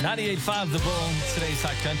98.5 The Bull, today's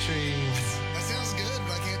Hot Country. That sounds good,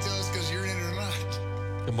 but I can't tell it's because you're in it or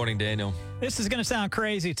not. Good morning, Daniel. This is going to sound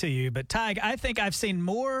crazy to you, but Tig, I think I've seen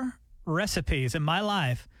more recipes in my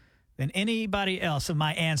life than anybody else of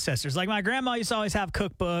my ancestors. Like my grandma used to always have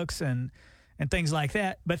cookbooks and things like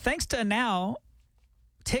that. But thanks to now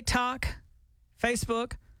TikTok,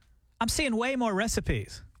 Facebook, I'm seeing way more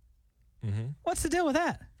recipes. Mm-hmm. What's the deal with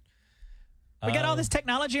that? We got all this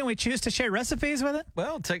technology and we choose to share recipes with it?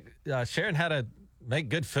 Well, sharing how to make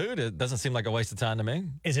good food, it doesn't seem like a waste of time to me.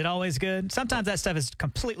 Is it always good? Sometimes that stuff is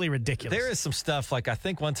completely ridiculous. There is some stuff, like I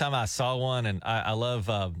think one time I saw one, and I love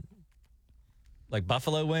like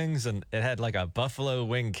buffalo wings, and it had like a buffalo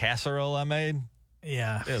wing casserole I made.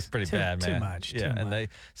 Yeah. It was pretty bad, man. Too much. Yeah, too and much.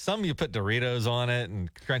 some you put Doritos on it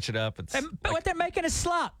and crunch it up. It's But what they're making is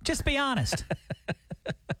slop. Just be honest.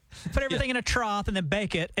 Put everything in a trough and then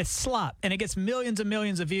bake it. It's slop, and it gets millions and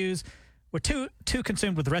millions of views. We're too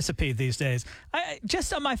consumed with recipe these days.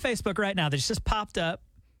 Just on my Facebook right now, there's just popped up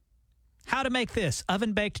how to make this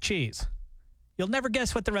oven-baked cheese. You'll never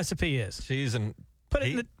guess what the recipe is. cheese and Put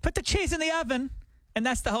heat. the cheese in the oven, and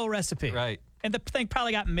that's the whole recipe. Right. And the thing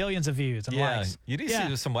probably got millions of views and Yeah, likes. you do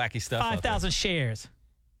see some wacky stuff. 5,000 shares.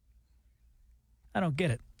 I don't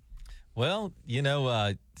get it. Well,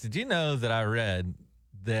 did you know that I read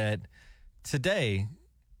that today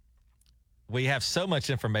we have so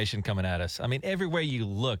much information coming at us? I mean, everywhere you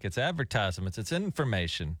look, it's advertisements, it's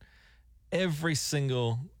information, every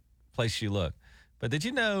single place you look. But did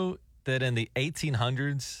you know that in the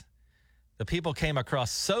 1800s, the people came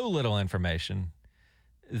across so little information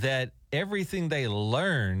that everything they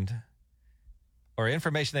learned or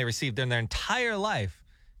information they received in their entire life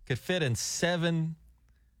could fit in 7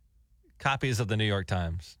 copies of the New York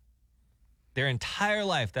Times? Their entire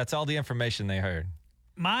life, that's all the information they heard.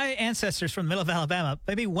 My ancestors from the middle of Alabama,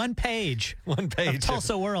 maybe one page Of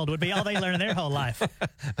Tulsa World would be all they learned in their whole life.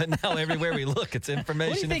 But now everywhere we look, it's information.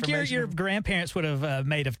 What do you think your grandparents would have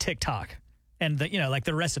made of TikTok and like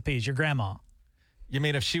the recipes, your grandma? You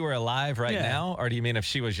mean if she were alive right Yeah. now, or do you mean if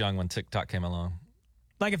she was young when TikTok came along?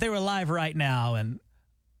 Like if they were alive right now and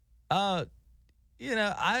I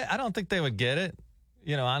don't think they would get it.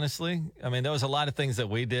 Honestly, I mean, there was a lot of things that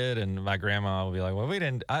we did, and my grandma would be like, well, we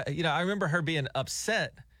didn't. I remember her being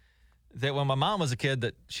upset that when my mom was a kid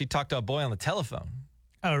that she talked to a boy on the telephone.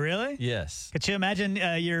 oh really? Yes. Could you imagine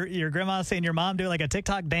your grandma seeing your mom do like a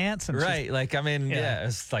TikTok dance? And Right. Like, I mean, Yeah.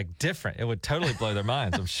 it's like different. It would totally blow their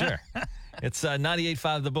minds, I'm sure. It's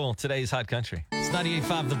 98.5 The Bull, today's Hot Country. It's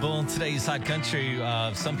 98.5 The Bull, today's Hot Country.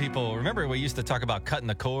 Some people, remember we used to talk about cutting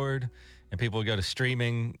the cord, and people would go to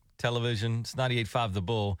streaming television. It's 98.5 The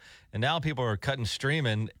Bull. And now people are cutting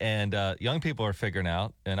streaming, and young people are figuring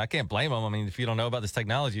out, and I can't blame them. I mean, if you don't know about this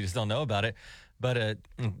technology, you just don't know about it. But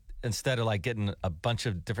instead of like getting a bunch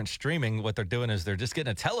of different streaming, what they're doing is they're just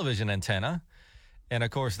getting a television antenna. And of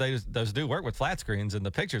course, those do work with flat screens, and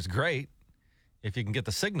the picture's great if you can get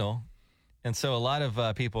the signal. And so a lot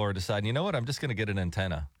of people are deciding, you know what, I'm just going to get an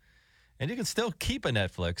antenna. And you can still keep a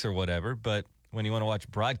Netflix or whatever, but when you want to watch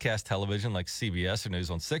broadcast television like CBS or News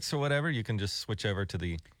on 6 or whatever, you can just switch over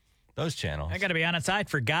to those channels. I got to be honest, I'd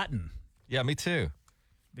forgotten Yeah, me too.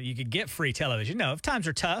 that you could get free television. No, if times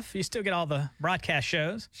are tough, you still get all the broadcast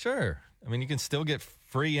shows. Sure. I mean, you can still get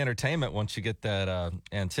free entertainment once you get that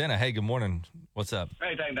antenna. Hey, good morning. What's up?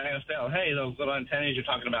 Hey, Diana Stell. Hey, those little antennas you're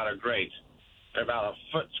talking about are great. They're about a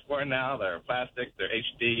foot square now. They're plastic. They're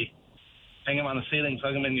HD. Hang them on the ceiling,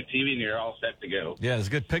 plug them in your TV, and you're all set to go. Yeah, it's a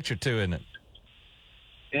good picture too, isn't it?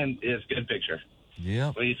 And it's a good picture.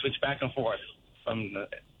 Yep. Where you switch back and forth from the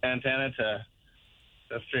antenna to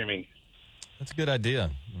streaming. That's a good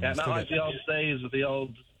idea. Yeah, not like the old days with the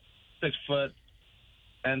old 6-foot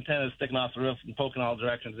antennas sticking off the roof and poking all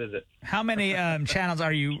directions, is it? How many channels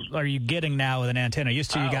are you getting now with an antenna?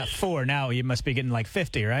 Used to you got 4. Now you must be getting like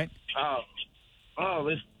 50, right?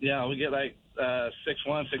 We get like 6-1,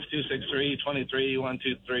 6-2, 6-3, 23, 1,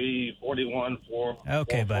 2, 3, 41, 4.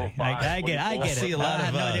 Okay, 4, buddy. 4, 5, I get it. 44. I see a lot I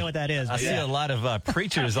have of, no idea what that is. I but see yeah. a lot of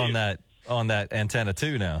preachers on that antenna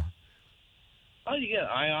too now. Oh, you get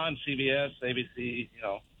Ion, CBS, ABC,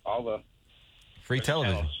 all the Free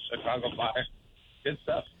television. channels, Chicago Fire. Good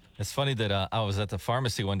stuff. It's funny that I was at the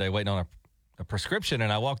pharmacy one day waiting on a prescription,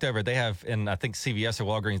 and I walked over. They have, in I think CVS or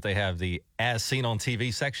Walgreens, they have the as seen on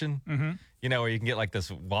TV section. Mm-hmm. Where you can get like this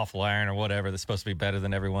waffle iron or whatever that's supposed to be better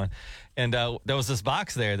than everyone. And there was this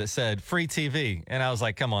box there that said free TV, and I was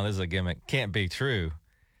like, "Come on, this is a gimmick. Can't be true."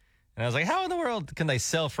 And I was like, "How in the world can they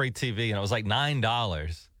sell free TV?" And it was like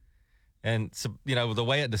 $9. And so, the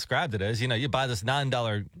way it described it is, you buy this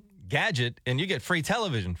 $9 gadget and you get free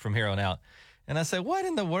television from here on out. And I said, what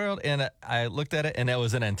in the world? And I looked at it, and it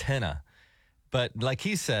was an antenna. But like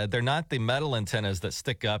he said, they're not the metal antennas that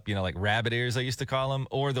stick up, like rabbit ears, I used to call them,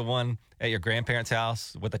 or the one at your grandparents'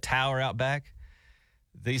 house with a tower out back.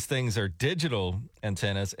 These things are digital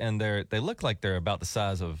antennas, and they look like they're about the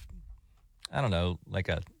size of, I don't know, like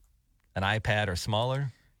an iPad or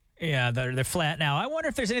smaller. Yeah, they're flat now. I wonder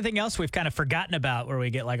if there's anything else we've kind of forgotten about where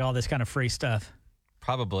we get like all this kind of free stuff.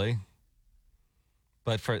 Probably.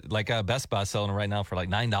 But for like Best Buy selling them right now for like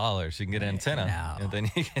 $9, you can get an antenna, and then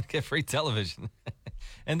you can get free television.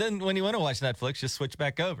 And then when you want to watch Netflix, just switch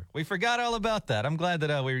back over. We forgot all about that. I'm glad that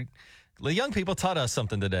the young people taught us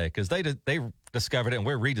something today because they discovered it, and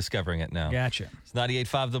we're rediscovering it now. Gotcha. It's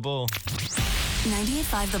 98.5 The Bull.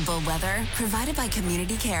 98.5 The Bull weather provided by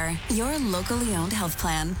Community Care, your locally owned health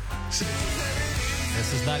plan.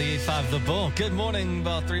 This is 98.5 The Bull. Good morning.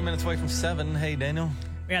 About 3 minutes away from 7. Hey, Daniel.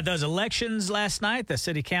 We had those elections last night, the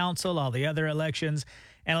city council, all the other elections.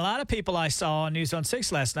 And a lot of people I saw on News on 6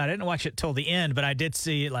 last night, I didn't watch it till the end, but I did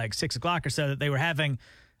see at like 6 o'clock or so that they were having,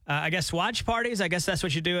 I guess, watch parties. I guess that's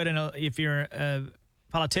what you do it. If you're a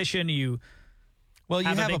politician, you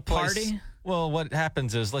have a big party. Well, what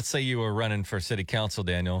happens is, let's say you were running for city council,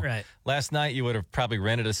 Daniel. Right. Last night, you would have probably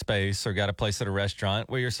rented a space or got a place at a restaurant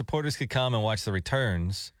where your supporters could come and watch the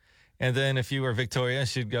returns. And then if you were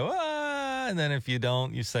victorious, you'd go, and then if you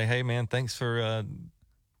don't, you say, hey, man, thanks for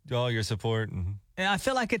all your support. And I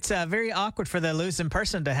feel like it's very awkward for the losing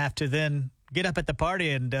person to have to then get up at the party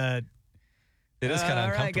and it is kind of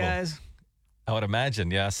uncomfortable. All right, guys. I would imagine.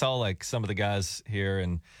 Yeah, I saw like some of the guys here,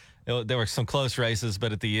 and there were some close races,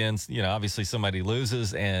 but at the end, obviously somebody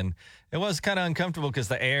loses, and it was kind of uncomfortable because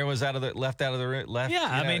the air was left out of the room.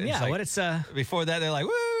 Yeah, before that, they're like,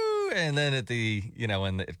 woo! And then at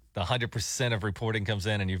when the 100% of reporting comes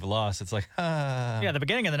in and you've lost, it's like, Yeah, the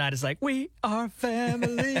beginning of the night is like, we are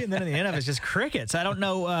family. And then at the end of it, it's just crickets. I don't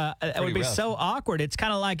know. It would be rough. So awkward. It's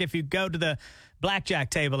kind of like if you go to the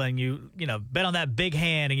blackjack table and you bet on that big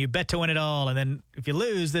hand and you bet to win it all. And then if you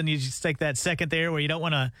lose, then you just take that second there where you don't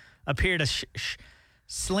want to appear to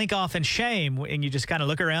slink off in shame, and you just kind of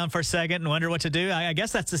look around for a second and wonder what to do. I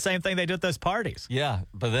guess that's the same thing they do at those parties. Yeah,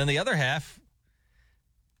 but then the other half,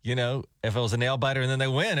 if it was a nail biter and then they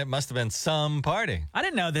win, it must have been some party. I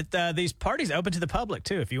didn't know that these parties open to the public,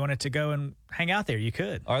 too. If you wanted to go and hang out there, you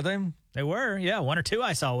could. Are they? They were, yeah. 1 or 2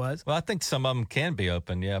 I saw was. Well, I think some of them can be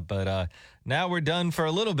open, yeah. But now we're done for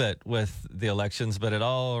a little bit with the elections, but it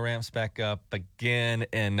all ramps back up again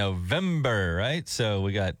in November, right? So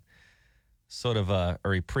we got sort of a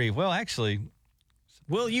reprieve. Well, actually,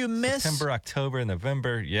 will you miss September, October,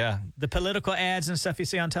 November? Yeah. The political ads and stuff you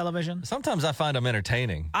see on television? Sometimes I find them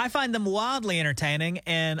entertaining. I find them wildly entertaining,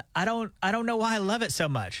 and I don't know why I love it so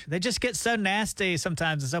much. They just get so nasty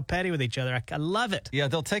sometimes and so petty with each other. I love it. Yeah,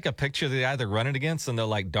 they'll take a picture of the guy they're running against, and they'll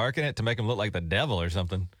like darken it to make him look like the devil or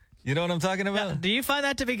something. You know what I'm talking about? Now, do you find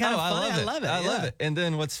that to be kind of funny? I love it. I love it. And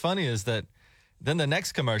then what's funny is that then the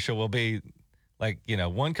next commercial will be like,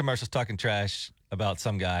 one commercial's talking trash about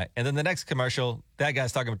some guy, and then the next commercial, that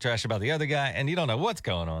guy's talking trash about the other guy, and you don't know what's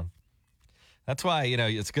going on. That's why,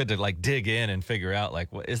 it's good to like dig in and figure out like,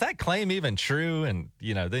 is that claim even true? And,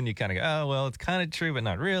 then you kind of go, oh, well, it's kind of true, but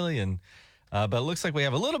not really. And, but it looks like we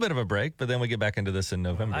have a little bit of a break, but then we get back into this in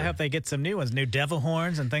November. I hope they get some new ones, new devil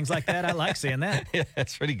horns and things like that. I like seeing that. Yeah,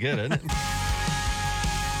 that's pretty good, isn't it?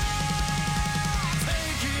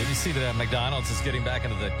 Did you see that McDonald's is getting back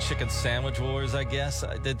into the chicken sandwich wars, I guess?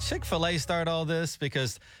 Did Chick-fil-A start all this?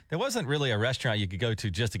 Because there wasn't really a restaurant you could go to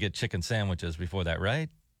just to get chicken sandwiches before that, right?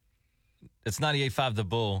 It's 98.5 The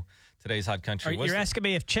Bull, today's Hot Country. You're asking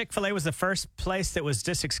me if Chick-fil-A was the first place that was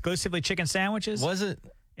just exclusively chicken sandwiches? Was it?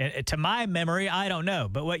 To my memory, I don't know.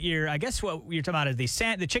 But what you're talking about is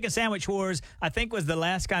the chicken sandwich wars, I think was the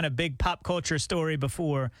last kind of big pop culture story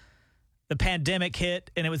before the pandemic hit,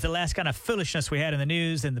 and it was the last kind of foolishness we had in the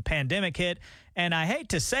news, and the pandemic hit. And I hate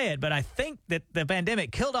to say it, but I think that the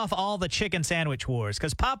pandemic killed off all the chicken sandwich wars,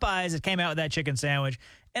 because Popeyes had came out with that chicken sandwich,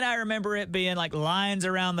 and I remember it being like lines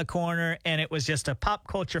around the corner, and it was just a pop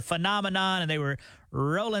culture phenomenon, and they were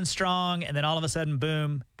rolling strong, and then all of a sudden,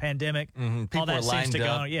 boom, pandemic. Mm-hmm. All that seems to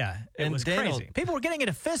go. Yeah, it and was crazy. People were getting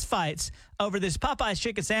into fist fights over this Popeyes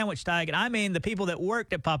chicken sandwich tag, and I mean the people that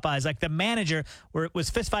worked at Popeyes, like the manager, was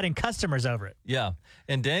fist fighting customers over it. Yeah,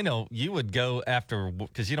 and Daniel, you would go after,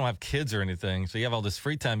 because you don't have kids or anything, so you have all this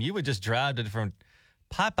free time. You would just drive to different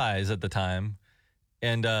Popeyes at the time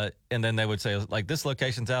And then they would say, like, this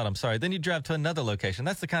location's out. I'm sorry. Then you drive to another location.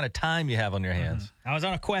 That's the kind of time you have on your hands. I was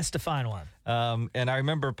on a quest to find one. And I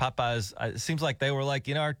remember Popeyes, it seems like they were like,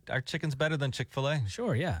 our chicken's better than Chick-fil-A.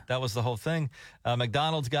 Sure, yeah. That was the whole thing.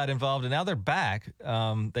 McDonald's got involved, and now they're back.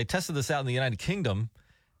 They tested this out in the United Kingdom,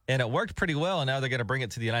 and it worked pretty well, and now they're going to bring it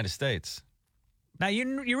to the United States. Now,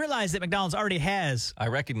 you realize that McDonald's already has I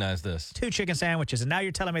recognize this. 2 chicken sandwiches, and now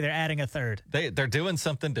you're telling me they're adding a third. They're doing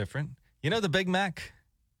something different. You know the Big Mac?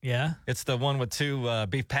 Yeah. It's the one with 2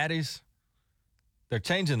 beef patties. They're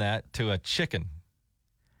changing that to a chicken.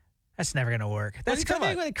 That's never going to work. That's What are you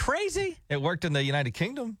talking going to be crazy. It worked in the United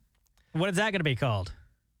Kingdom. What is that going to be called?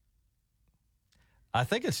 I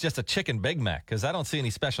think it's just a chicken Big Mac because I don't see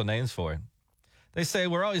any special names for it. They say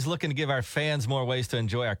we're always looking to give our fans more ways to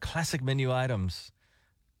enjoy our classic menu items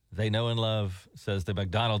they know and love, says the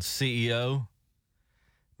McDonald's CEO.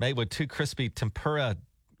 Made with 2 crispy tempura,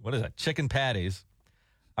 chicken patties,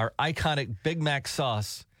 our iconic Big Mac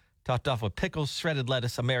sauce, topped off with pickles, shredded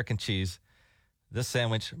lettuce, American cheese. This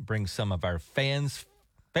sandwich brings some of our fans'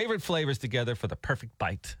 favorite flavors together for the perfect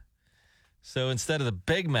bite. So instead of the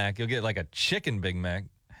Big Mac, you'll get like a chicken Big Mac.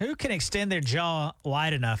 Who can extend their jaw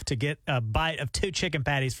wide enough to get a bite of 2 chicken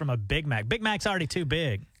patties from a Big Mac? Big Mac's already too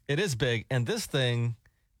big. It is big, and this thing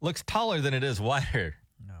looks taller than it is wider.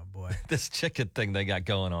 Oh, boy. This chicken thing they got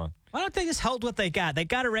going on. Why don't they just hold what they got? They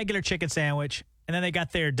got a regular chicken sandwich, and then they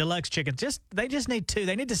got their deluxe chicken. They just need 2.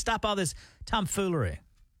 They need to stop all this tomfoolery.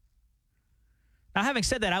 Now, having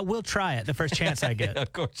said that, I will try it the first chance I get.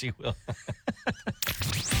 Of course you will.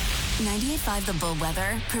 98.5 The Bull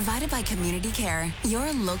Weather, provided by Community Care,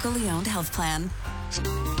 your locally owned health plan.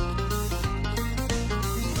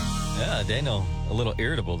 Yeah, Daniel, a little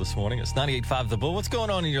irritable this morning. It's 98.5 The Bull. What's going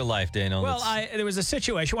on in your life, Daniel? Well, there was a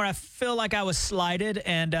situation where I feel like I was slighted,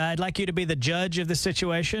 and I'd like you to be the judge of the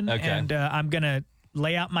situation. Okay. And I'm going to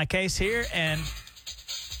lay out my case here, and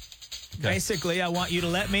basically I want you to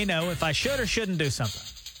let me know if I should or shouldn't do something.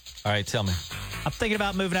 All right, tell me. I'm thinking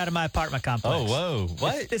about moving out of my apartment complex. Oh, whoa.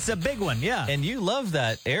 What? It's a big one, yeah. And you love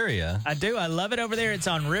that area. I do. I love it over there. It's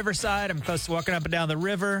on Riverside. I'm close to walking up and down the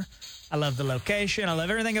river. I love the location. I love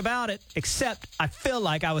everything about it, except I feel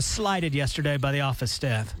like I was slighted yesterday by the office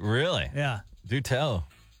staff. Really? Yeah. Do tell.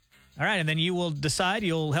 All right, and then you will decide.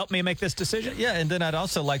 You'll help me make this decision? Yeah, and then I'd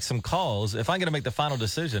also like some calls. If I'm going to make the final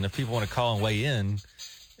decision, if people want to call and weigh in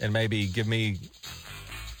and maybe give me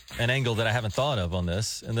an angle that I haven't thought of on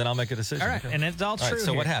this, and then I'll make a decision. All right, and it's all true. All right, so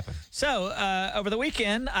here. what happened? So over the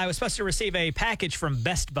weekend, I was supposed to receive a package from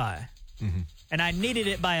Best Buy, and I needed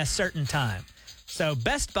it by a certain time. So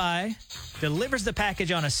Best Buy delivers the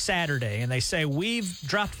package on a Saturday, and they say, we've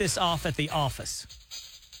dropped this off at the office.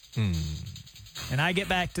 And I get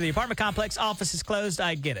back to the apartment complex, office is closed,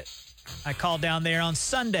 I get it. I call down there on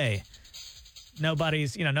Sunday.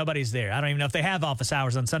 Nobody's there. I don't even know if they have office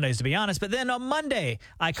hours on Sundays, to be honest. But then on Monday,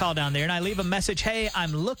 I call down there and I leave a message. Hey,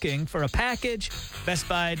 I'm looking for a package. Best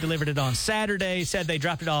Buy delivered it on Saturday, said they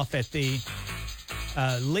dropped it off at the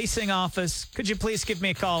leasing office. Could you please give me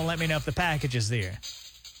a call and let me know if the package is there?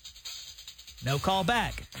 No call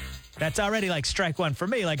back. That's already like strike one for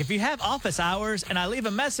me. Like, if you have office hours and I leave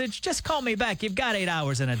a message, just call me back. You've got 8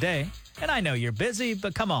 hours in a day. And I know you're busy,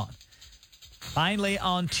 but come on. Finally,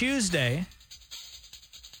 on Tuesday,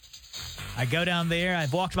 I go down there.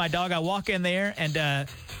 I've walked my dog. I walk in there, and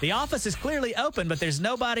the office is clearly open, but there's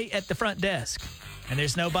nobody at the front desk. And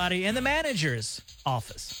there's nobody in the manager's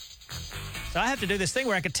office. So I have to do this thing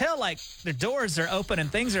where I could tell, like, the doors are open and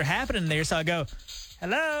things are happening there. So I go,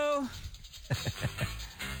 hello?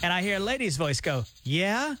 And I hear a lady's voice go,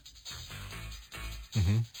 yeah?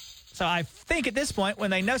 So I think at this point, when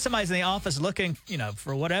they know somebody's in the office looking,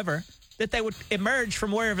 for whatever, that they would emerge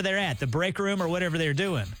from wherever they're at, the break room or whatever they're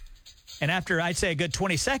doing. And after, I'd say, a good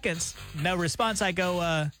 20 seconds, no response, I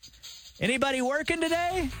go, anybody working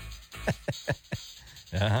today?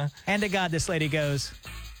 Hand to God, this lady goes,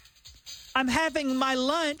 I'm having my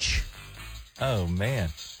lunch. Oh, man.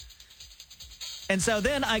 And so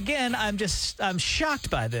then, again, I'm shocked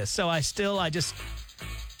by this. So I just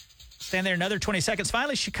stand there another 20 seconds.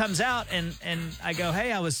 Finally, she comes out, and I go,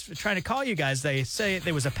 hey, I was trying to call you guys. They say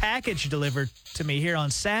there was a package delivered to me here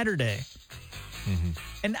on Saturday.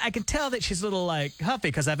 And I can tell that she's a little, huffy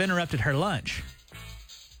because I've interrupted her lunch.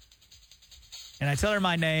 And I tell her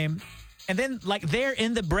my name. And then, there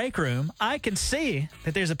in the break room, I can see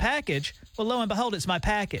that there's a package. Well, lo and behold, it's my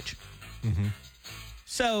package.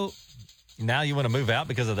 So now you want to move out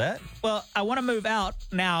because of that? Well, I want to move out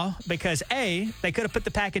now because, A, they could have put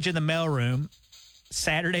the package in the mailroom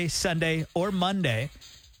Saturday, Sunday, or Monday.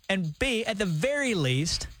 And B, at the very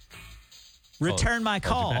least, return my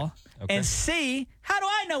call. Okay. And C, how do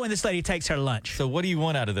I know when this lady takes her lunch? So what do you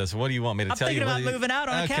want out of this? What do you want me to I'm tell you? thinking What about do you- moving out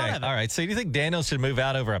on account of it. All right. So do you think Daniel should move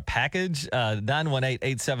out over a package?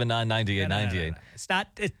 918-879-9898. No. It's not.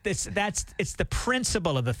 It's the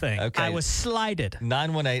principle of the thing. Okay. I was slighted.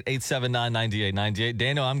 918-879-9898.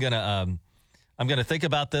 Daniel, I'm gonna think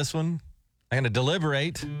about this one. I'm gonna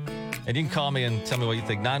deliberate, and you can call me and tell me what you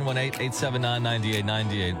think.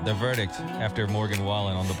 918-879-9898. The verdict after Morgan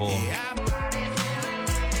Wallen on the Bull.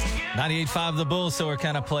 98.5 The Bull. So we're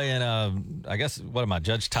kind of playing. I guess what am I,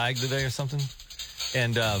 Judge Tig today or something?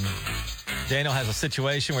 And Daniel has a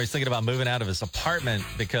situation where he's thinking about moving out of his apartment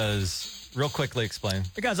because. Real quickly explain.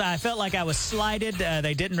 Because I felt like I was slighted.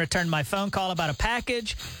 They didn't return my phone call about a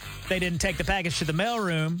package. They didn't take the package to the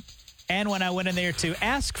mailroom. And when I went in there to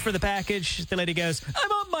ask for the package, the lady goes, "I'm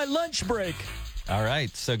on my lunch break." All right.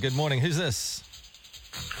 So good morning. Who's this?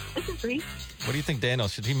 This is Reese. What do you think, Daniel?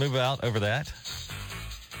 Should he move out over that?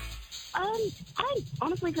 I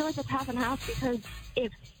honestly feel like it's half and half because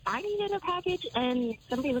if I needed a package and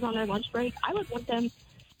somebody was on their lunch break, I would want them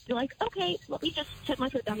to be like, okay, let me just sit my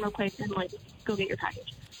foot down real quick and like go get your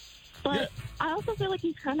package. But Yeah. I also feel like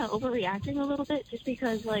he's kind of overreacting a little bit just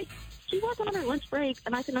because like she was on her lunch break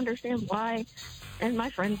and I can understand why. And my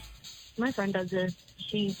friend does this.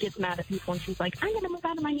 She gets mad at people and she's like, I'm going to move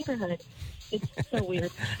out of my neighborhood. It's so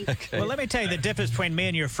weird. Okay. Well, let me tell you the difference between me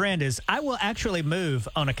and your friend is I will actually move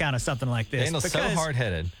on account of something like this. Daniel's so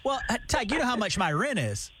hard-headed. Well, Tig, you know how much my rent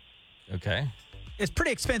is. Okay. It's a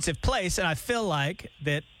pretty expensive place, and I feel like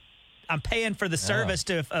that I'm paying for the service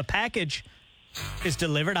to if a package is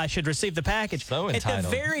delivered, I should receive the package. So At entitled. the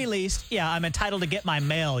very least, yeah, I'm entitled to get my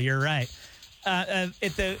mail. You're right. At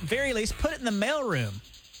the very least, put it in the mailroom,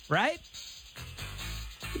 right?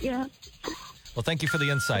 Yeah. Well, thank you for the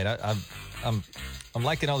insight. I'm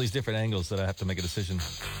liking all these different angles that I have to make a decision.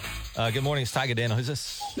 Good morning, it's Tiger Daniel. Who's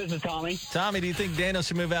this? This is Tommy. Tommy, do you think Daniel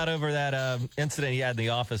should move out over that incident he had in the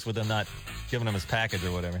office with him not giving him his package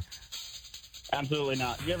or whatever? Absolutely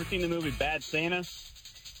not. You ever seen the movie Bad Santa?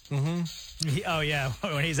 Oh, yeah.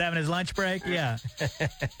 When he's having his lunch break? Yeah.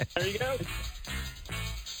 There you go.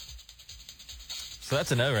 So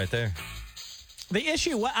that's a no right there. The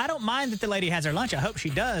issue, well, I don't mind that the lady has her lunch. I hope she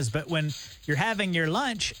does. But when you're having your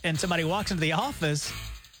lunch and somebody walks into the office,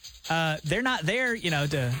 they're not there,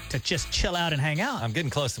 to just chill out and hang out. I'm getting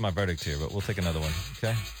close to my verdict here, but we'll take another one,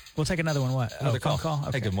 okay? We'll take another one. What? Another phone call.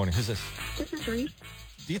 Okay. Hey, good morning. Who's this? This is Reese.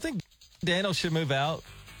 Do you think Daniel should move out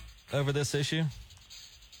over this issue?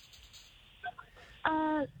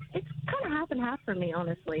 It's kind of half and half for me,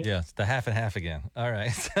 honestly. Yeah, it's the half and half again. All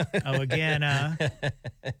right. Oh, again.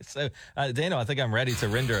 So, Daniel, I think I'm ready to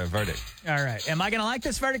render a verdict. All right. Am I going to like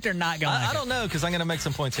this verdict or not going to like I don't know, because I'm going to make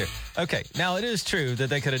some points here. Okay, now it is true that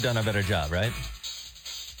they could have done a better job, right?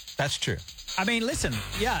 That's true. I mean, listen,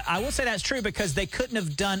 yeah, I will say that's true because they couldn't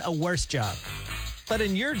have done a worse job. But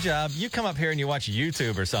in your job, you come up here and you watch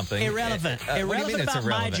YouTube or something. Irrelevant. What do you mean Irrelevant it's about my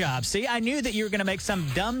irrelevant? job. See, I knew that you were going to make some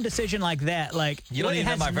dumb decision like that. Like, You don't it even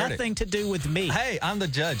know has my verdict. nothing to do with me. Hey, I'm the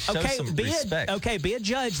judge. Show some be respect. be a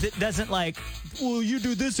judge that doesn't like, well, you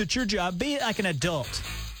do this at your job. Be like an adult.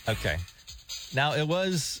 Okay. Now, it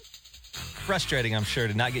was frustrating, I'm sure,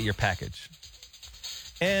 to not get your package.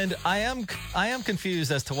 And I am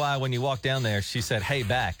confused as to why when you walked down there, she said, hey,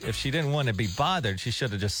 back. If she didn't want to be bothered, she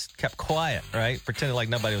should have just kept quiet, right? Pretended like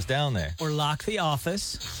nobody was down there. Or lock the office.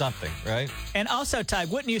 Something, right? And also, Ty,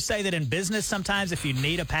 wouldn't you say that in business sometimes if you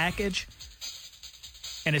need a package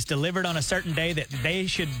and it's delivered on a certain day that they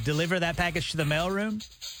should deliver that package to the mailroom?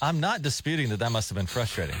 I'm not disputing that must have been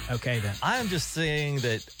frustrating. Okay, then. I'm just saying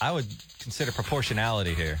that I would consider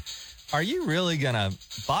proportionality here. Are you really going to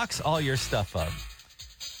box all your stuff up?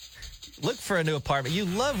 Look for a new apartment. You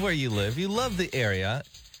love where you live. You love the area.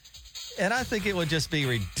 And I think it would just be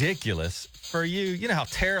ridiculous for you. You know how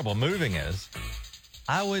terrible moving is.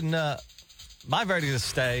 I wouldn't, my verdict is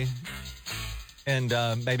stay and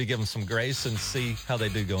maybe give them some grace and see how they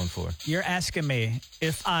do going forward. You're asking me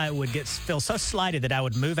if I would feel so slighted that I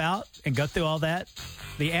would move out and go through all that?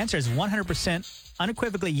 The answer is 100%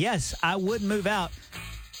 unequivocally yes, I would move out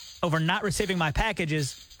over not receiving my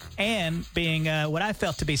packages and being what I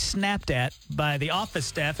felt to be snapped at by the office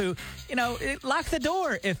staff who, lock the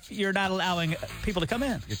door if you're not allowing people to come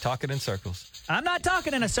in. You're talking in circles. I'm not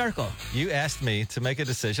talking in a circle. You asked me to make a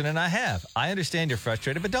decision, and I have. I understand you're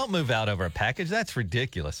frustrated, but don't move out over a package. That's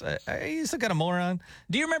ridiculous. Are you some kind of moron?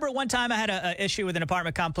 Do you remember one time I had an issue with an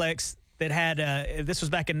apartment complex that had, this was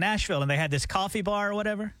back in Nashville, and they had this coffee bar or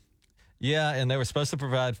whatever? Yeah, and they were supposed to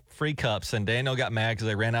provide free cups, and Daniel got mad because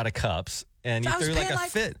they ran out of cups. And you I was threw like paying a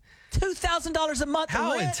fit. $2,000 a month.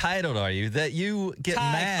 How rent? entitled are you that you get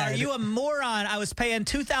Ty, mad? Are you a moron? I was paying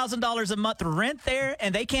 $2,000 a month rent there,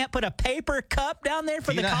 and they can't put a paper cup down there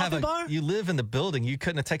for Do you the not coffee have bar? You live in the building. You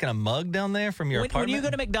couldn't have taken a mug down there from your When apartment? you go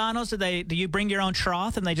to McDonald's, do you bring your own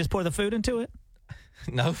trough and they just pour the food into it?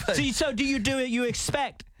 No, but So do you do it? You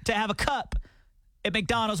expect to have a cup at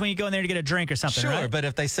McDonald's when you go in there to get a drink or something, sure. right? But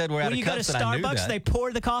if they said we're out When of you go to cups, then I knew Starbucks, that. they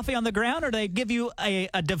pour the coffee on the ground, or they give you a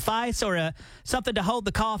device or something to hold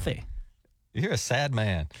the coffee. You're a sad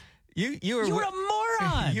man. You're a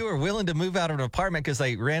moron. You were willing to move out of an apartment because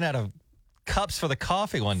they ran out of cups for the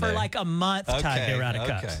coffee one day. For like a month, Ty, they were out of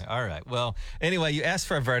cups. Okay, all right. Well, anyway, you asked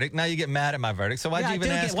for a verdict. Now you get mad at my verdict. So why'd Yeah, you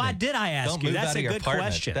even ask why me? did I ask Don't you? move That's out a of your good apartment.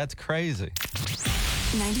 question. That's crazy.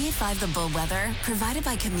 98.5 The Bull Weather, provided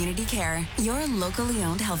by Community Care, your locally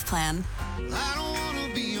owned health plan. I don't want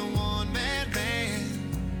to be a one-man band.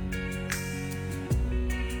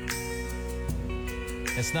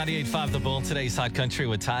 It's 98.5 The Bull. Today's Hot Country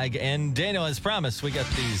with Tig and Daniel. As promised, we got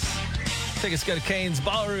these tickets. Go to Kane's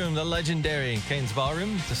Ballroom, the legendary Kane's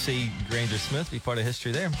Ballroom, to see Granger Smith, be part of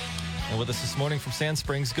history there. And with us this morning from Sand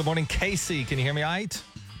Springs, good morning, Casey. Can you hear me all right?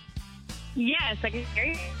 Yes, I can hear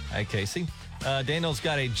you. Hi, Casey. Daniel's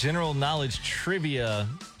got a general knowledge trivia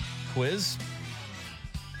quiz.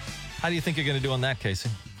 How do you think you're going to do on that,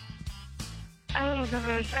 Casey? Oh,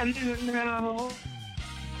 gosh. I don't know.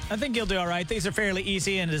 I think you'll do all right. These are fairly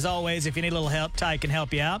easy, and as always, if you need a little help, Ty can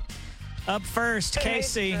help you out. Up first,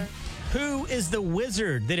 Casey, who is the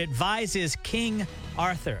wizard that advises King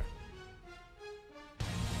Arthur?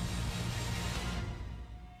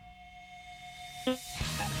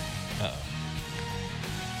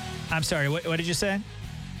 I'm sorry, what did you say?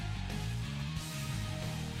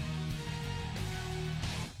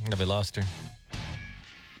 Have we lost her?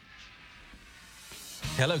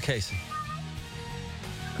 Hello, Casey.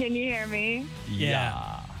 Can you hear me?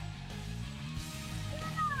 Yeah.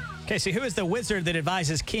 Casey, who is the wizard that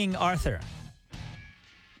advises King Arthur?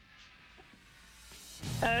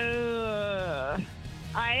 Oh,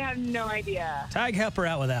 I have no idea. Ty, help her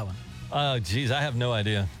out with that one. Oh, geez, I have no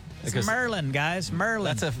idea. It's Merlin, guys.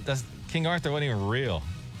 Merlin. That's King Arthur wasn't even real.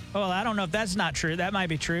 Well, I don't know if that's not true. That might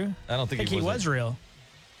be true. I don't think he was real.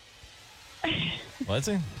 Was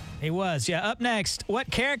he? He was, yeah. Up next,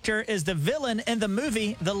 what character is the villain in the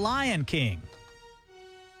movie The Lion King?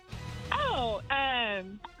 Oh,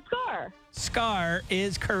 Scar. Scar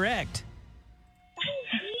is correct.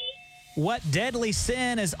 What deadly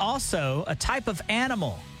sin is also a type of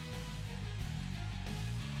animal?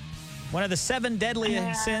 One of the 7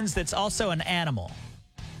 deadly sins that's also an animal.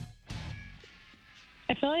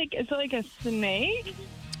 I feel like it's like a snake.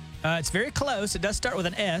 It's very close. It does start with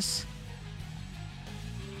an S.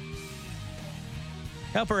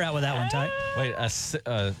 Help her out with that one, Ty. Wait,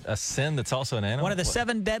 a sin that's also an animal? One of the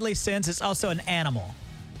 7 deadly sins is also an animal.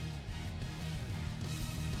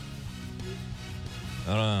 I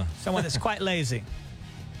don't know. Someone that's quite lazy.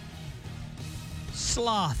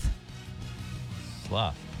 Sloth.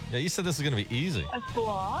 Sloth. Yeah, you said this was going to be easy. A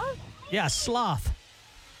sloth? Yeah, sloth.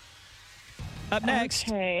 Up next,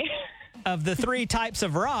 Okay. of the 3 types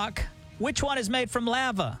of rock, which one is made from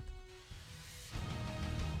lava?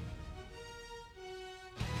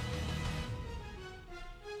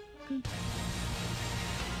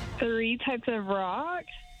 Three types of rock?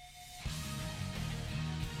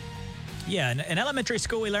 Yeah, in elementary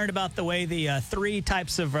school, we learned about the way the 3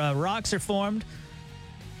 types of rocks are formed.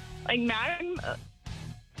 Like magma?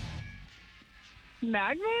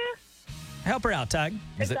 Help her out, Tug.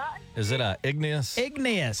 Is it igneous?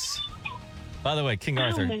 Igneous. By the way, King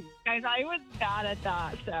Arthur. Guys, I was bad at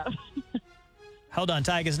that stuff. Hold on,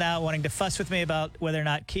 Tig is now wanting to fuss with me about whether or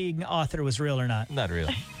not King Arthur was real or not. Not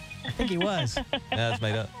really. I think he was. That's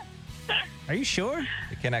made up. Are you sure?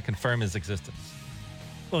 They cannot confirm his existence.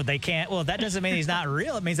 Well, they can't. Well, that doesn't mean he's not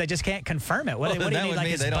real. It means they just can't confirm it. What, Well, what do that you need, would like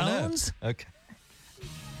mean his they don't know. bones? Okay.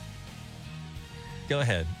 Go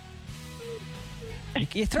ahead.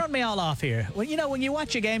 You're throwing me all off here. Well, you know, when you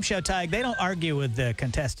watch a game show, Tig, they don't argue with the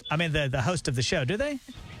contestant. I mean, the host of the show, do they?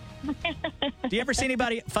 Do you ever see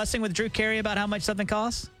anybody fussing with Drew Carey about how much something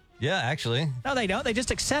costs? Yeah, actually. No, they don't. They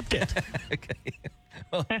just accept it. Okay.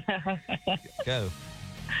 Well, go.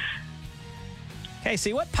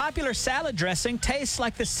 Casey, what popular salad dressing tastes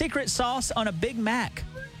like the secret sauce on a Big Mac?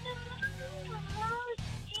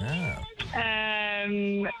 Oh.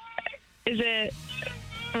 Is it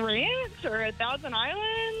ranch or a Thousand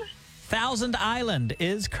Island? Thousand Island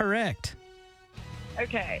is correct.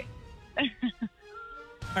 Okay. All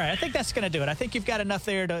right, I think that's going to do it. I think you've got enough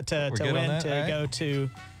there to We're good on win that? to All right. go to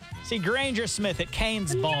see Granger Smith at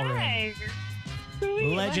Kane's Ballroom. Nice.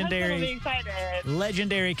 Sweet.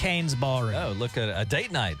 legendary Cane's Ballroom. Oh, look at a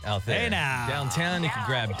date night out there. Hey, now. Downtown, you can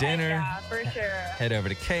grab dinner. Yeah, for sure. Head over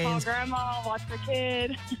to Call Cane's. grandma, watch the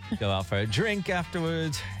kid. Go out for a drink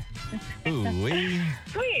afterwards. Ooh-wee.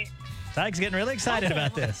 Sweet. Tyke's getting really excited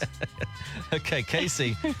about this. Okay,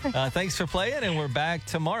 Casey, thanks for playing, and we're back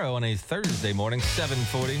tomorrow on a Thursday morning,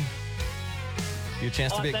 7:40. Your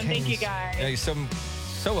chance to be at Awesome. Cane's. Thank you, guys. Yeah, you're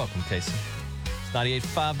so welcome, Casey. It's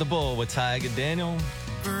 98.5 The Bull with Tig and Daniel.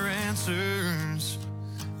 For answers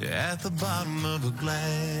at the bottom of a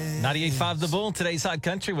glass. 98.5 The Bull, today's Hot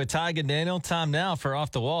Country with Tig and Daniel. Time now for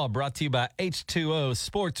Off the Wall, brought to you by H2O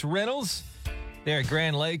Sports Rentals. There at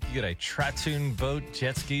Grand Lake, you get a Tratoon boat,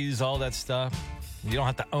 jet skis, all that stuff. You don't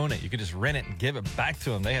have to own it. You can just rent it and give it back to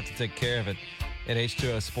them. They have to take care of it at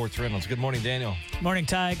H2O Sports Rentals. Good morning, Daniel. Morning,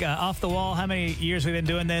 Tig. Off the Wall, how many years we've been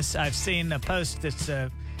doing this? I've seen a post that's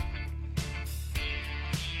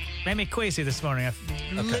made me queasy this morning.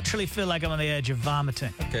 I literally feel like I'm on the edge of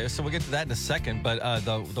vomiting. Okay, so we'll get to that in a second. But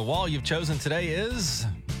the wall you've chosen today is?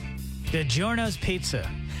 DiGiorno's Pizza.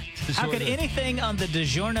 How could anything on the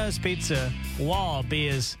DiGiorno's Pizza wall be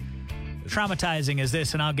as traumatizing as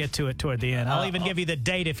this? And I'll get to it toward the end. I'll even give you the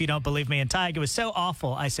date if you don't believe me. And Tig, it was so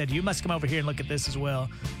awful. I said, you must come over here and look at this as well.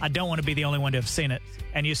 I don't want to be the only one to have seen it.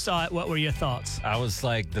 And you saw it. What were your thoughts? I was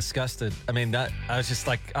like disgusted. I mean, I was just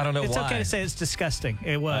like, I don't know It's why. okay to say it's disgusting.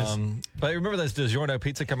 It was. But remember those DiGiorno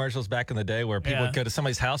pizza commercials back in the day where people would go to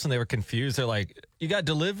somebody's house and they were confused. They're like, you got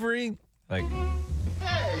delivery? Like,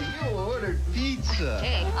 Hey, you ordered pizza.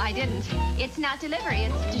 Hey, I didn't. It's not delivery.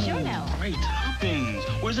 It's DiGiorno. Great toppings.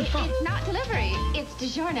 Where's it from? It's not delivery. It's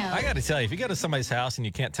DiGiorno. I got to tell you, if you go to somebody's house and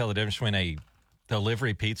you can't tell the difference between a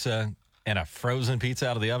delivery pizza and a frozen pizza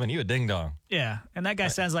out of the oven, you a ding dong. Yeah. And that guy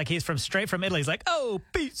sounds like he's straight from Italy. He's like, oh,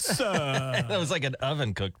 pizza. That was like an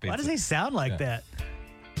oven cooked pizza. Why does he sound like that?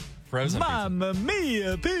 Frozen pizza. Mamma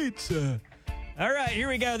mia pizza. All right, here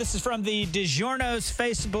we go. This is from the DiGiorno's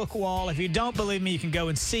Facebook wall. If you don't believe me, you can go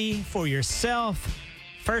and see for yourself.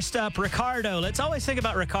 First up, Ricardo. Let's always think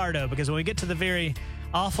about Ricardo because when we get to the very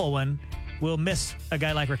awful one, we'll miss a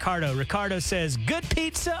guy like Ricardo. Ricardo says, good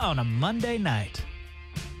pizza on a Monday night.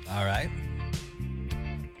 All right.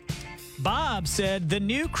 Bob said, the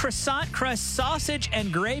new croissant crust sausage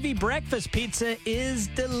and gravy breakfast pizza is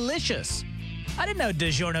delicious. I didn't know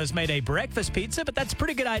DiGiorno's made a breakfast pizza, but that's a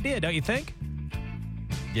pretty good idea, don't you think?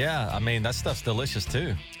 Yeah, I mean, that stuff's delicious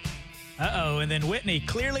too. Uh-oh, and then Whitney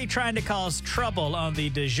clearly trying to cause trouble on the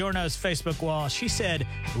DiGiorno's Facebook wall. She said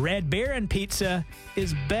Red Baron pizza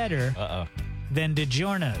is better than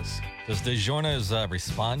DiGiorno's. Does DiGiorno's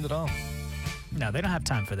respond at all? No, they don't have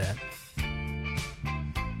time for that.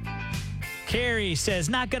 Carrie says,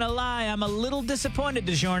 not gonna lie, I'm a little disappointed,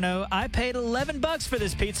 DiGiorno. I paid $11 for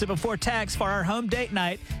this pizza before tax for our home date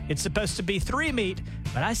night. It's supposed to be 3 meat,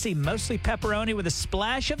 but I see mostly pepperoni with a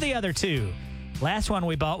splash of the other 2. Last one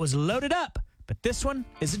we bought was loaded up, but this one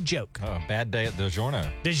is a joke. Oh, bad day at DiGiorno.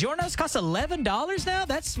 DiGiorno's cost $11 now?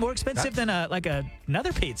 That's more expensive than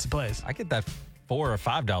another pizza place. I get that $4 or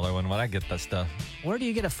 $5 one when I get that stuff. Where do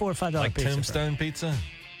you get a $4 or $5 like pizza? Tombstone pizza?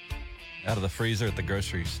 Out of the freezer at the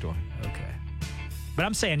grocery store. Okay. But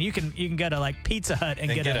I'm saying you can go to like Pizza Hut and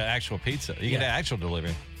get an actual pizza. You get an actual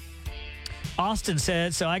delivery. Austin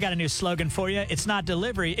said, so I got a new slogan for you. It's not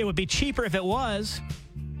delivery. It would be cheaper if it was.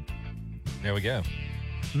 There we go.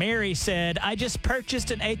 Mary said, I just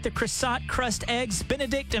purchased and ate the croissant crust eggs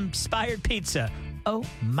Benedict inspired pizza. Oh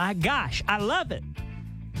my gosh, I love it.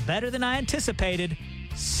 Better than I anticipated.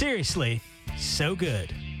 Seriously, so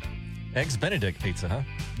good. Eggs Benedict pizza, huh?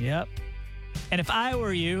 Yep. And if I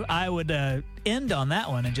were you, I would end on that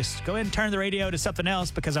one and just go ahead and turn the radio to something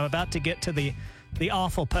else because I'm about to get to the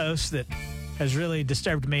awful post that has really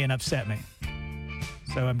disturbed me and upset me.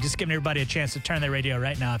 So I'm just giving everybody a chance to turn their radio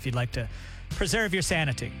right now if you'd like to preserve your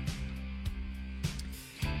sanity.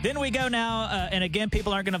 Then we go now, and again,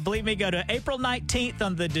 people aren't going to believe me, go to April 19th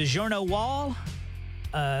on the DiGiorno wall.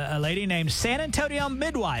 A lady named San Antonio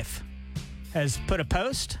Midwife has put a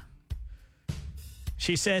post.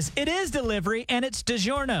 She says, it is delivery and it's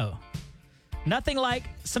DiGiorno. Nothing like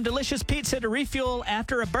some delicious pizza to refuel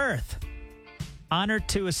after a birth. Honored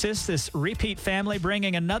to assist this repeat family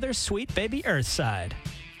bringing another sweet baby Earthside.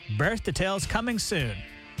 Birth details coming soon.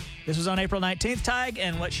 This was on April 19th, Tig,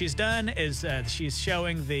 and what she's done is she's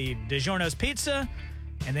showing the DiGiorno's pizza,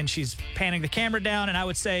 and then she's panning the camera down, and I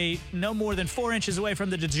would say no more than 4 inches away from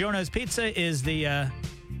the DiGiorno's pizza is the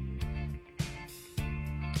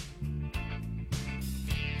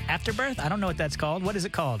afterbirth? I don't know what that's called. What is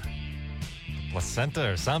it called?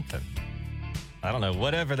 Placenta or something. I don't know,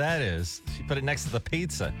 whatever that is. She put it next to the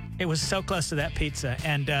pizza. It was so close to that pizza.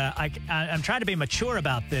 And I'm trying to be mature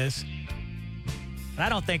about this. I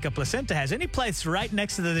don't think a placenta has any place right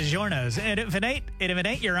next to the DiGiorno's. And if it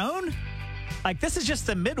ain't your own, like, this is just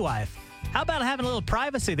the midwife. How about having a little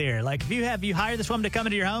privacy there? Like, if you hire this woman to come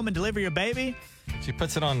into your home and deliver your baby. She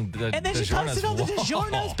puts it on the And then she posts it on the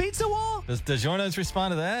DiGiorno's pizza wall? Does DiGiorno's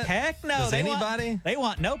respond to that? Heck no. Does anybody? They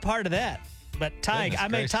want no part of that. But Ty, I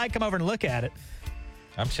made Ty come over and look at it.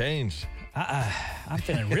 I'm changed. I'm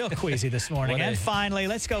feeling real queasy this morning. And finally,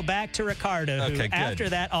 let's go back to Ricardo, who, after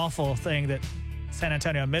that awful thing that San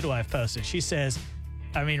Antonio midwife posted,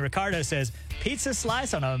 Ricardo says, pizza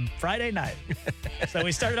slice on a Friday night. So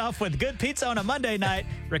we started off with good pizza on a Monday night.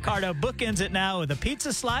 Ricardo bookends it now with a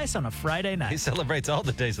pizza slice on a Friday night. He celebrates all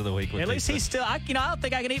the days of the week with At least pizza. he's still, I don't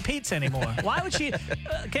think I can eat pizza anymore. Why would she,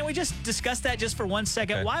 can we just discuss that just for 1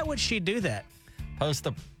 second? Okay. Why would she do that? Post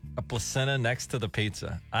a placenta next to the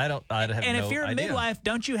pizza. I'd have And no if you're a idea. midwife,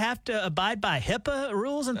 don't you have to abide by HIPAA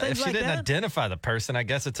rules and things like that? If she didn't identify the person, I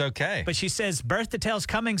guess it's okay. But she says birth details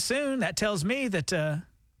coming soon. That tells me that...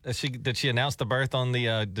 Did she announce the birth on the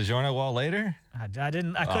DiGiorno wall later? I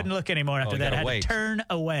couldn't look anymore after that. I had to turn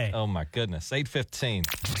away. Oh, my goodness. 8:15.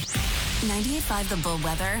 98.5 The Bull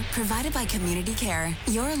Weather, provided by Community Care,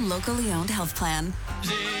 your locally owned health plan.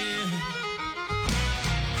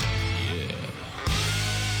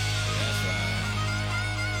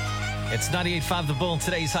 It's 98.5 The Bull,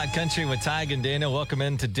 today's Hot Country with Tig and Daniel. Welcome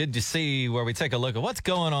into Did You See, where we take a look at what's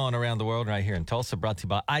going on around the world right here in Tulsa, brought to you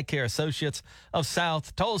by Eye Care Associates of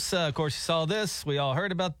South Tulsa. Of course, you saw this. We all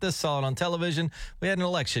heard about this, saw it on television. We had an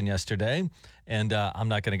election yesterday, and I'm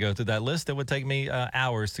not going to go through that list. It would take me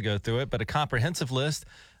hours to go through it, but a comprehensive list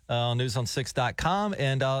on newson6.com.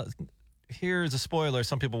 And here's a spoiler.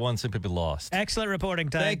 Some people won, some people lost. Excellent reporting,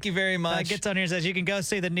 Ty. Thank you very much. Gets on here and says you can go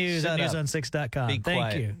see the news at newson6.com. Be Thank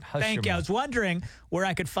quiet. you. Hush Thank your you. I mouth. was wondering where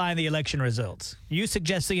I could find the election results. You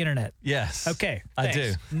suggest the internet. Yes. Okay. I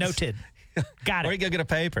thanks. do. Noted. Got it. Or you go get a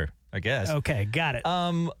paper, I guess. Okay, got it.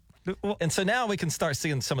 And so now we can start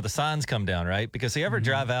seeing some of the signs come down, right? Because you ever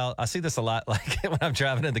drive out, I see this a lot, like when I'm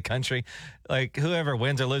driving in the country, like whoever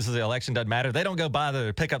wins or loses the election doesn't matter. They don't go bother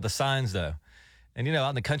to pick up the signs, though. And, out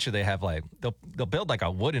in the country, they have they'll build like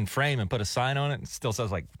a wooden frame and put a sign on it. And it still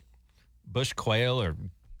says like Bush Quayle or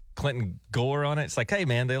Clinton Gore on it. It's like, hey,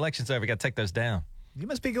 man, the election's over. You got to take those down. You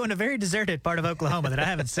must be going to a very deserted part of Oklahoma that I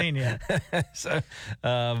haven't seen yet.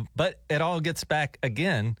 But it all gets back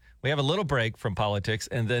again. We have a little break from politics.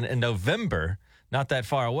 And then in November, not that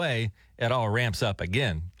far away, it all ramps up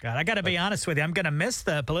again. God, I got to be honest with you. I'm going to miss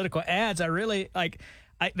the political ads. I really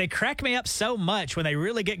they crack me up so much when they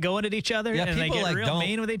really get going at each other and they get real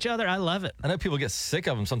mean with each other. I love it. I know people get sick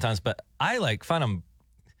of them sometimes, but I find them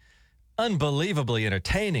unbelievably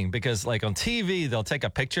entertaining because like on TV, they'll take a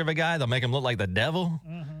picture of a guy, they'll make him look like the devil,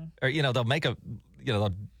 or they'll make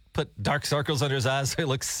they'll put dark circles under his eyes so he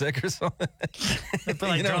looks sick or something. They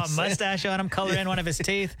put draw a mustache on him, color in one of his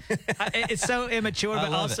teeth. It's so immature,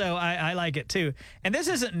 but also I like it too. And this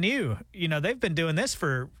isn't new. They've been doing this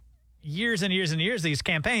for years and years and years, these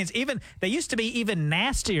campaigns. They used to be even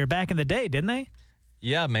nastier back in the day, didn't they?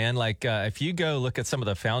 Yeah, man. Like if you go look at some of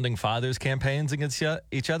the founding fathers campaigns against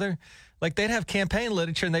each other, like they'd have campaign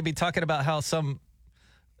literature and they'd be talking about how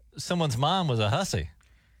someone's mom was a hussy.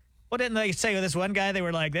 Well, didn't they say with this one guy, they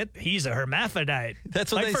were like, that he's a hermaphrodite.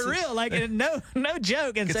 That's what they for real, no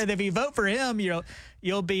joke. And said if you vote for him,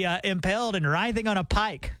 you'll be impaled and writhing on a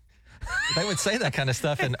pike. They would say that kind of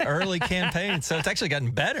stuff in early campaigns. So it's actually gotten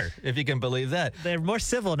better, if you can believe that. They're more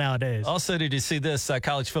civil nowadays. Also, did you see this?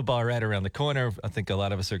 College football right around the corner. I think a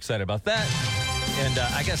lot of us are excited about that. And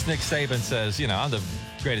I guess Nick Saban says, I'm the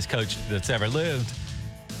greatest coach that's ever lived.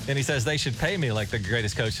 And he says they should pay me like the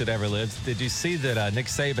greatest coach that ever lived. Did you see that Nick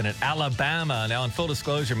Saban at Alabama? Now, in full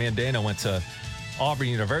disclosure, me and Dana went to Auburn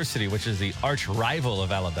University, which is the arch rival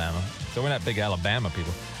of Alabama. So we're not big Alabama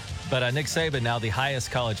people. But Nick Saban, now the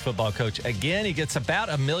highest college football coach. Again, he gets about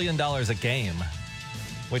 $1 million a game,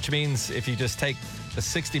 which means if you just take the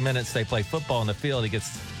 60 minutes they play football on the field, he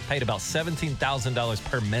gets paid about $17,000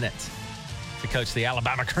 per minute to coach the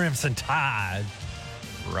Alabama Crimson Tide.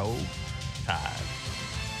 Roll Tide.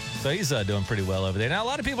 So he's doing pretty well over there. Now, a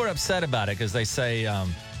lot of people are upset about it because they say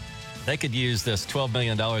they could use this $12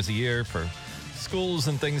 million a year for schools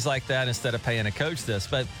and things like that instead of paying a coach this.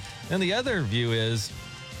 But then the other view is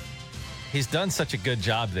he's done such a good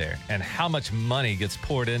job there and how much money gets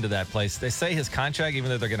poured into that place. They say his contract, even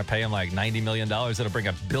though they're going to pay him like $90 million, it'll bring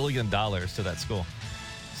 $1 billion to that school.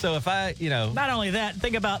 So if Not only that,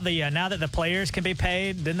 think about now that the players can be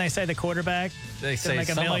paid, didn't they say the quarterback? They say make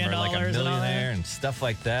some of them are like a and all that? millionaire and stuff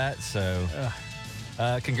like that. So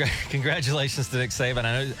Congratulations to Nick Saban.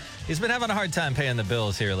 I know he's been having a hard time paying the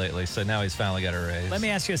bills here lately, so now he's finally got a raise. Let me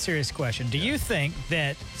ask you a serious question. Do you think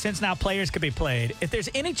that since now players could be played, if there's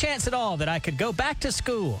any chance at all that I could go back to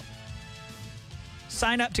school,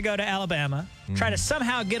 sign up to go to Alabama, try to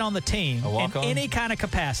somehow get on the team in any kind of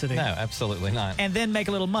capacity? No, absolutely not. And then make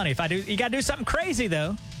a little money. If I do, you got to do something crazy,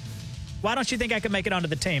 though. Why don't you think I could make it onto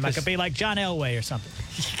the team? I could be like John Elway or something.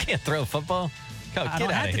 You can't throw a football? I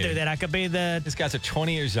don't have to do that. I could be the... These guys are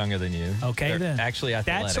 20 years younger than you. Okay, They're then. actually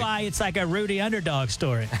athletic. That's why it's like a Rudy underdog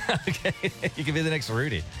story. Okay, you could be the next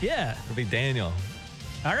Rudy. Yeah. It'll be Daniel.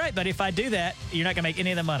 All right, but if I do that, you're not going to make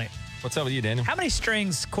any of the money. What's up with you, Daniel? How many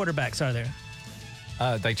strings quarterbacks are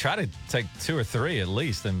there? They try to take 2 or 3 at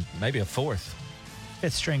least, and maybe a 4th.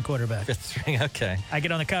 5th string quarterback. 5th string, okay. I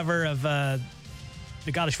get on the cover of the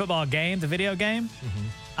college football game, the video game.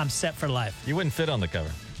 I'm set for life. You wouldn't fit on the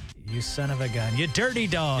cover. You son of a gun. You dirty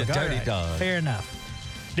dog. You dirty All right. dog. Fair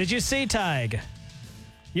enough. Did you see, Tig?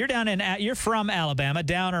 You're from Alabama,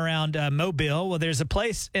 down around Mobile. Well, there's a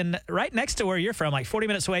place right next to where you're from, like 40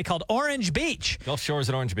 minutes away, called Orange Beach. Gulf Shores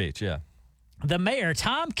at Orange Beach, yeah. The mayor,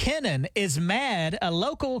 Tom Kennon, is mad. A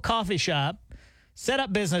local coffee shop set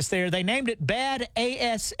up business there. They named it Bad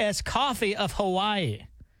ASS Coffee of Hawaii.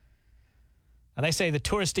 Now, they say the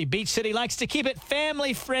touristy beach city likes to keep it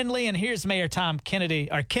family friendly, and here's Mayor Tom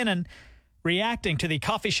Kennon reacting to the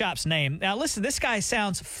coffee shop's name. Now, listen, this guy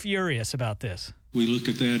sounds furious about this. We looked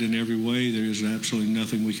at that in every way. There is absolutely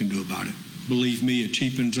nothing we can do about it. Believe me, it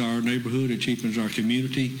cheapens our neighborhood, it cheapens our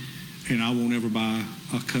community, and I won't ever buy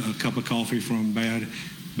a cup of coffee from Bad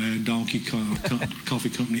Donkey Coffee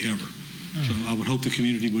Company ever. So I would hope the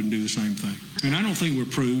community wouldn't do the same thing. And I don't think we're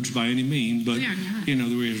prudes by any means, but, you know,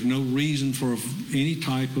 there is no reason for any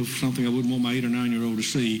type of something I wouldn't want my 8 or 9-year-old to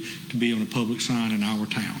see to be on a public sign in our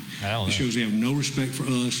town. It shows they have no respect for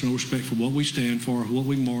us, no respect for what we stand for, what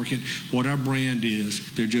we market, what our brand is.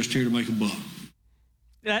 They're just here to make a buck.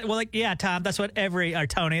 Tom, that's what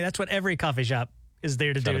Tony, that's what every coffee shop is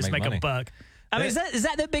there to do, is make a buck. I mean, is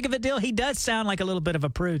that big of a deal? He does sound like a little bit of a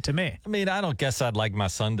prude to me. I mean, I don't guess I'd like my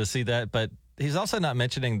son to see that, but he's also not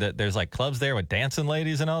mentioning that there's like clubs there with dancing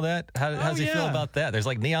ladies and all that. How does he feel about that? There's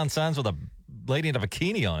like neon signs with a lady in a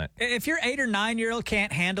bikini on it. If your 8 or 9-year-old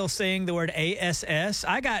can't handle saying the word ASS,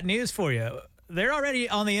 I got news for you. They're already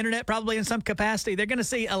on the internet, probably in some capacity. They're going to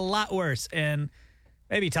see a lot worse, and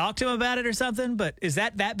maybe talk to him about it or something. But is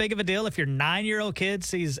that big of a deal if your 9-year-old kid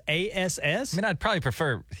sees ASS? I mean, I'd probably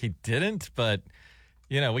prefer he didn't, but,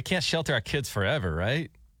 you know, we can't shelter our kids forever,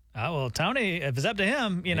 right? Oh, well, Tony, if it's up to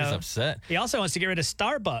him, he's upset. He also wants to get rid of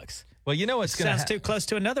Starbucks. Well, you know what's going to sounds too close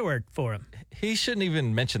to another word for him. He shouldn't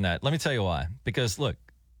even mention that. Let me tell you why. Because, look,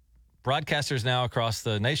 broadcasters now across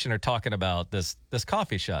the nation are talking about this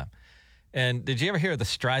coffee shop. And did you ever hear of the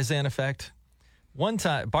Streisand effect? One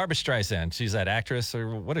time, Barbra Streisand, she's that actress,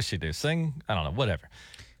 or what does she do? Sing? I don't know, whatever.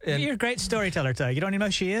 And you're a great storyteller, Tug. You don't even know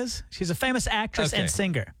who she is? She's a famous actress and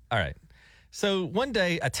singer. All right. So one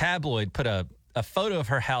day, a tabloid put a photo of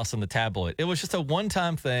her house in the tabloid. It was just a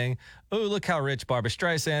one-time thing. Oh, look how rich Barbra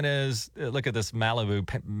Streisand is. Look at this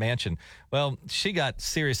Malibu mansion. Well, she got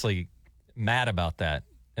seriously mad about that.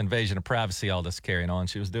 Invasion of privacy, all this carrying on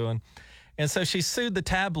she was doing. And so she sued the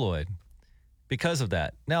tabloid because of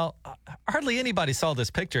that. Now, hardly anybody saw this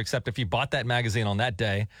picture except if you bought that magazine on that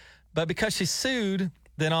day. But because she sued,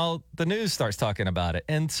 then all the news starts talking about it.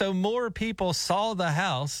 And so more people saw the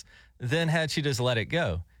house than had she just let it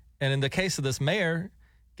go. And in the case of this mayor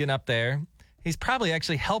getting up there, he's probably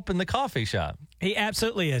actually helping the coffee shop. He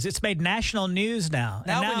absolutely is. It's made national news now.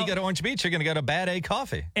 Now when you go to Orange Beach, you're going to go to Bad A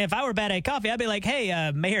Coffee. If I were Bad A Coffee, I'd be like,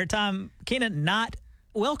 hey, Mayor Tom Kennon, not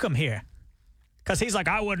welcome here. Because he's like,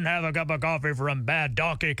 I wouldn't have a cup of coffee from Bad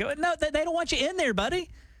Donkey. No, they don't want you in there, buddy.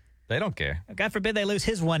 They don't care. God forbid they lose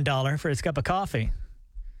his $1 for his cup of coffee.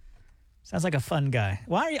 Sounds like a fun guy.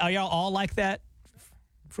 Why are y'all all like that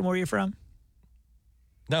from where you're from?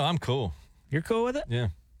 No, I'm cool. You're cool with it? Yeah.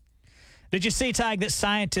 Did you see, Tig, that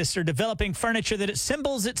scientists are developing furniture that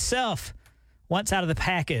assembles itself once out of the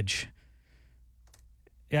package?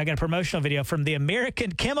 Yeah, I got a promotional video from the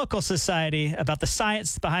American Chemical Society about the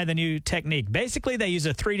science behind the new technique. Basically, they use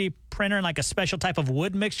a 3D printer and like a special type of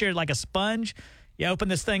wood mixture, like a sponge. You open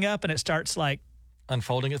this thing up and it starts like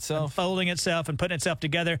unfolding itself and putting itself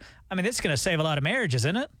together. I mean, this is going to save a lot of marriages,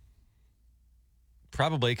 isn't it?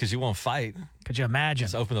 Probably, because you won't fight. Could you imagine?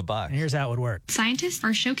 Just open the box. And here's how it would work. Scientists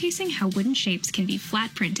are showcasing how wooden shapes can be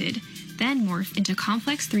flat printed, then morph into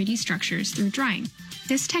complex 3D structures through drying.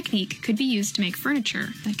 This technique could be used to make furniture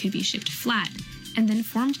that could be shipped flat and then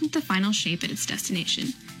formed into the final shape at its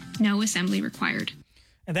destination. No assembly required.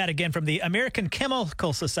 And that, again, from the American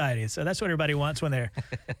Chemical Society. So that's what everybody wants when they're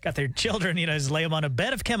got their children, just lay them on a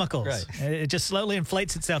bed of chemicals. Right. It just slowly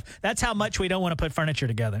inflates itself. That's how much we don't want to put furniture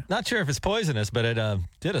together. Not sure if it's poisonous, but it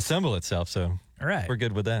did assemble itself, so right. We're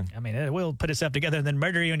good with that. I mean, it will put itself together and then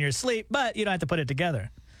murder you in your sleep, but you don't have to put it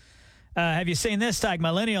together. Have you seen this, Tyke?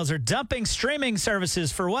 Millennials are dumping streaming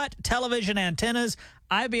services for what? Television antennas.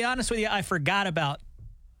 I'll be honest with you, I forgot about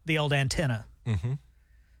the old antenna. Mm-hmm.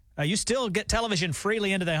 You still get television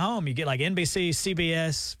freely into the home. You get like NBC,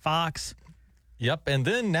 CBS, Fox. Yep. And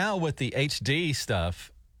then now with the HD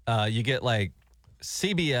stuff, you get like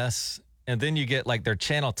CBS, and then you get like their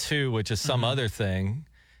Channel 2, which is some other thing.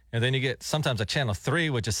 And then you get sometimes a Channel 3,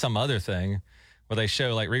 which is some other thing, where they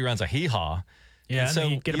show like reruns of Hee Haw. Yeah, and so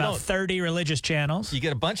you get about 30 religious channels. You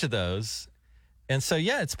get a bunch of those. And so,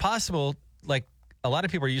 yeah, it's possible. Like a lot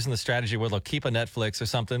of people are using the strategy where they'll keep a Netflix or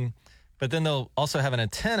something, but then they'll also have an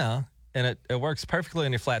antenna, and it works perfectly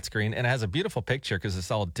on your flat screen, and it has a beautiful picture because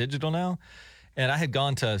it's all digital now. And I had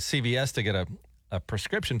gone to CVS to get a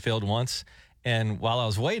prescription filled once, and while I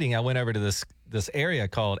was waiting, I went over to this area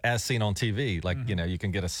called As Seen on TV. Like, you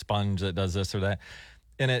can get a sponge that does this or that.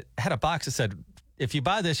 And it had a box that said, if you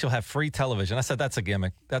buy this, you'll have free television. I said, that's a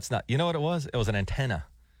gimmick. That's not. You know what it was? It was an antenna.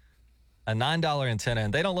 A $9 antenna.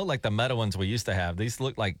 And they don't look like the metal ones we used to have. These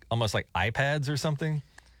look like almost like iPads or something.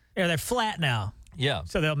 Yeah, they're flat now. Yeah.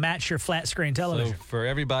 So they'll match your flat screen television. So for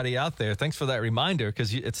everybody out there, thanks for that reminder,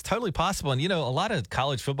 because it's totally possible. And, a lot of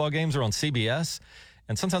college football games are on CBS.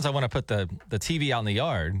 And sometimes I want to put the TV out in the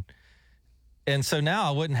yard. And so now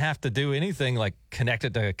I wouldn't have to do anything like connect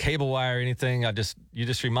it to a cable wire or anything. You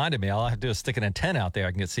just reminded me. All I have to do is stick an antenna out there.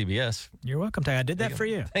 I can get CBS. You're welcome, Ty. I did that for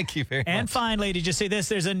you. Thank you very much. And finally, did you see this?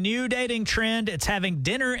 There's a new dating trend. It's having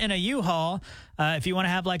dinner in a U-Haul. If you want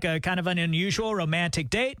to have like a kind of an unusual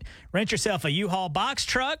romantic date, rent yourself a U-Haul box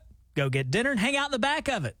truck, go get dinner, and hang out in the back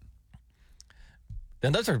of it.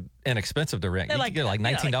 And those are inexpensive to rent. They're You can get like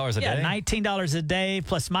 $19 a day. Yeah, $19 a day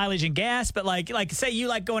plus mileage and gas. But like say you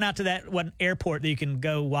like going out to that one airport that you can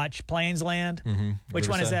go watch planes land. Mm-hmm. Which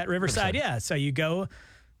one is that? Riverside. Yeah. So you go,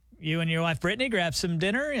 you and your wife Brittany grab some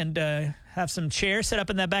dinner and have some chairs set up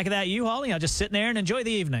in the back of that U-Haul. Just sit there and enjoy the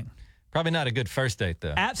evening. Probably not a good first date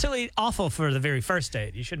though. Absolutely awful for the very first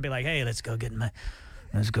date. You shouldn't be like, hey, let's go get in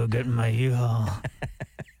my U-Haul.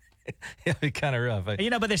 It'd be kind of rough. But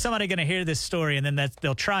there's somebody going to hear this story, and then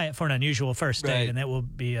they'll try it for an unusual first date, and that will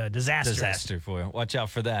be a disaster. Disaster for you. Watch out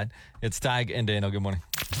for that. It's Tig and Daniel. Good morning.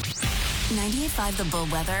 98.5 The Bull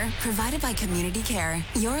Weather, provided by Community Care,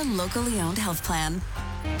 your locally owned health plan.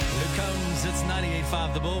 Here it comes. It's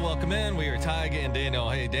 98.5 The Bull. Welcome in. We are Tig and Daniel.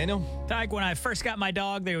 Hey, Daniel. Tig, when I first got my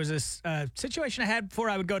dog, there was this situation I had before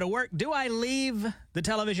I would go to work. Do I leave the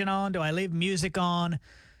television on? Do I leave music on?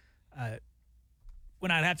 When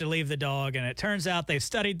I'd have to leave the dog, and it turns out they've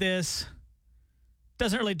studied this.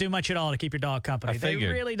 Doesn't really do much at all to keep your dog company. They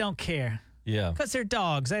really don't care. Yeah. Because they're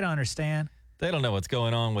dogs. They don't understand. They don't know what's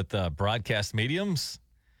going on with broadcast mediums.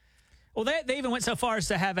 Well, they even went so far as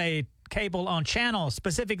to have a cable on channel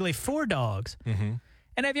specifically for dogs. Mm-hmm.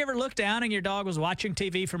 And have you ever looked down and your dog was watching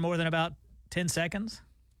TV for more than about 10 seconds?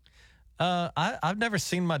 I've never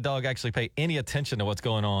seen my dog actually pay any attention to what's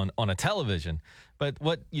going on a television. But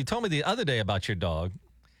what you told me the other day about your dog,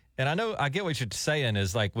 and I get what you're saying,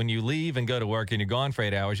 is like when you leave and go to work and you're gone for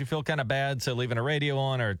 8 hours, you feel kind of bad. So leaving a radio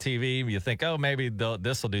on or a TV, you think, oh, maybe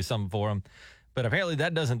this will do something for them. But apparently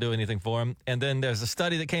that doesn't do anything for them. And then there's a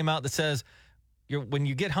study that came out that says when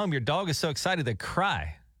you get home, your dog is so excited they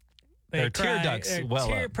cry. Their tear ducts well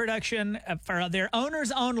tear up. production for their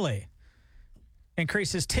owners only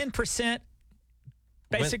increases 10%.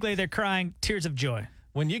 Basically, they're crying tears of joy.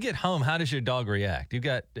 When you get home, how does your dog react? You've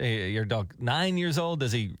got your dog 9 years old.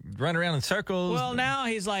 Does he run around in circles? Well, now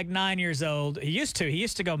he's like 9 years old. He used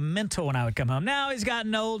to go mental when I would come home. Now he's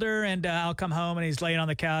gotten older, and I'll come home, and he's laying on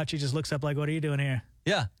the couch. He just looks up like, what are you doing here?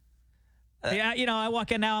 Yeah. Yeah, I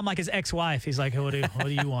walk in now. I'm like his ex-wife. He's like, what do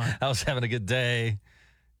you want? I was having a good day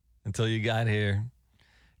until you got here.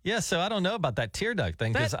 Yeah, so I don't know about that tear duct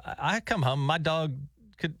thing, because I come home, my dog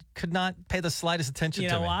could not pay the slightest attention to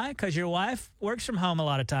me. You know why? Because your wife works from home a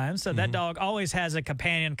lot of times, so that dog always has a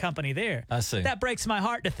companion company there. I see. That breaks my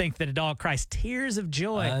heart to think that a dog cries tears of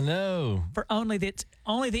joy. I know. For only the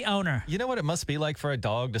owner. You know what it must be like for a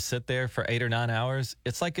dog to sit there for 8 or 9 hours?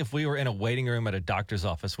 It's like if we were in a waiting room at a doctor's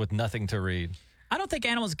office with nothing to read. I don't think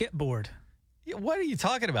animals get bored. Yeah, what are you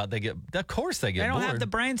talking about? Of course they get bored. They don't have the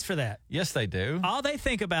brains for that. Yes, they do. All they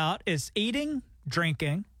think about is eating,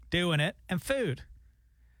 drinking, doing it, and food.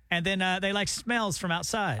 And then they like smells from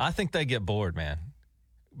outside. I think they get bored, man.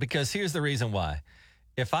 Because here's the reason why.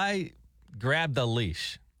 If I grab the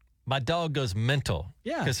leash My dog goes mental.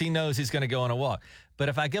 Yeah. Because he knows he's going to go on a walk. But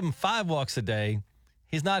if I give him 5 walks a day,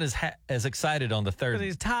 he's not as excited on the third. Because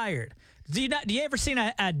he's tired. Do you ever seen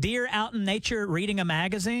a deer out in nature reading a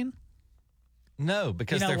magazine? No,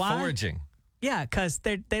 because they're foraging. Yeah, because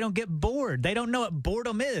they don't get bored. They don't know what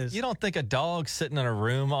boredom is. You don't think a dog sitting in a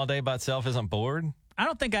room all day by itself isn't bored? I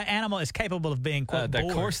don't think an animal is capable of being, quote, bored.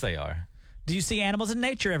 Of course they are. Do you see animals in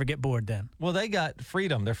nature ever get bored then? Well, they got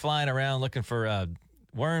freedom. They're flying around looking for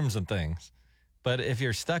worms and things. But if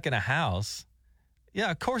you're stuck in a house, yeah,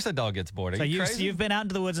 of course a dog gets bored. Are you crazy? You've been out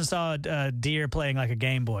into the woods and saw a deer playing like a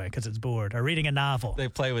Game Boy because it's bored, or reading a novel. They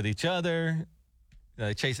play with each other.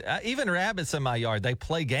 They chase. Even rabbits in my yard, they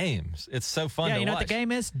play games. It's so fun to watch. Yeah, you know what the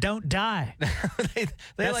game is? Don't die.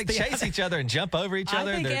 they like chase each other and jump over each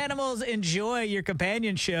other. I think animals enjoy your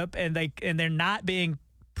companionship, and they're not being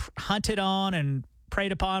hunted on and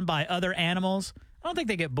preyed upon by other animals. I don't think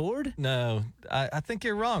they get bored. No, I think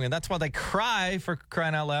you're wrong, and that's why they cry, for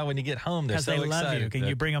crying out loud, when you get home. They're so excited. Because they love you. Can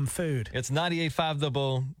you bring them food? It's 98.5 The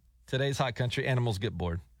Bull. Today's Hot Country. Animals get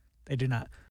bored. They do not.